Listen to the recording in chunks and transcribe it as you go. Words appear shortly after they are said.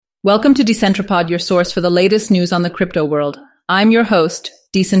Welcome to Decentropod, your source for the latest news on the crypto world. I'm your host,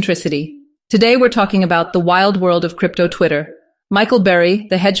 Decentricity. Today we're talking about the wild world of crypto Twitter. Michael Burry,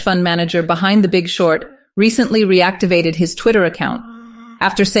 the hedge fund manager behind The Big Short, recently reactivated his Twitter account.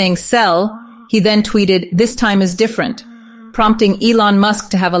 After saying sell, he then tweeted, "This time is different," prompting Elon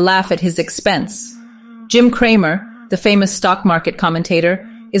Musk to have a laugh at his expense. Jim Cramer, the famous stock market commentator,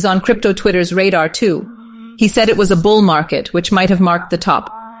 is on crypto Twitter's radar too. He said it was a bull market, which might have marked the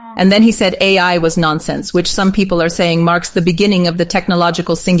top. And then he said AI was nonsense, which some people are saying marks the beginning of the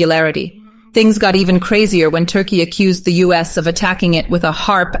technological singularity. Things got even crazier when Turkey accused the US of attacking it with a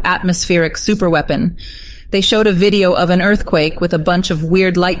HAARP atmospheric superweapon. They showed a video of an earthquake with a bunch of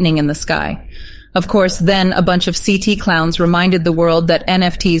weird lightning in the sky. Of course, then a bunch of CT clowns reminded the world that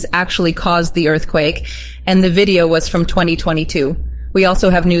NFTs actually caused the earthquake, and the video was from 2022. We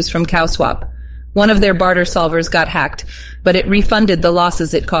also have news from CoWswap. One of their barter solvers got hacked, but it refunded the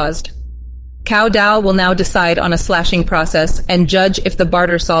losses it caused. CoWDAO will now decide on a slashing process and judge if the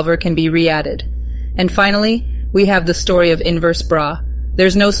barter solver can be re-added. And finally, we have the story of Inverse Bra.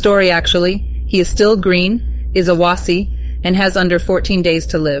 There's no story actually. He is still green, is a Wasi, and has under 14 days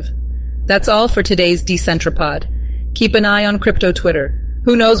to live. That's all for today's Decentropod. Keep an eye on crypto Twitter.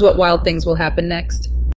 Who knows what wild things will happen next?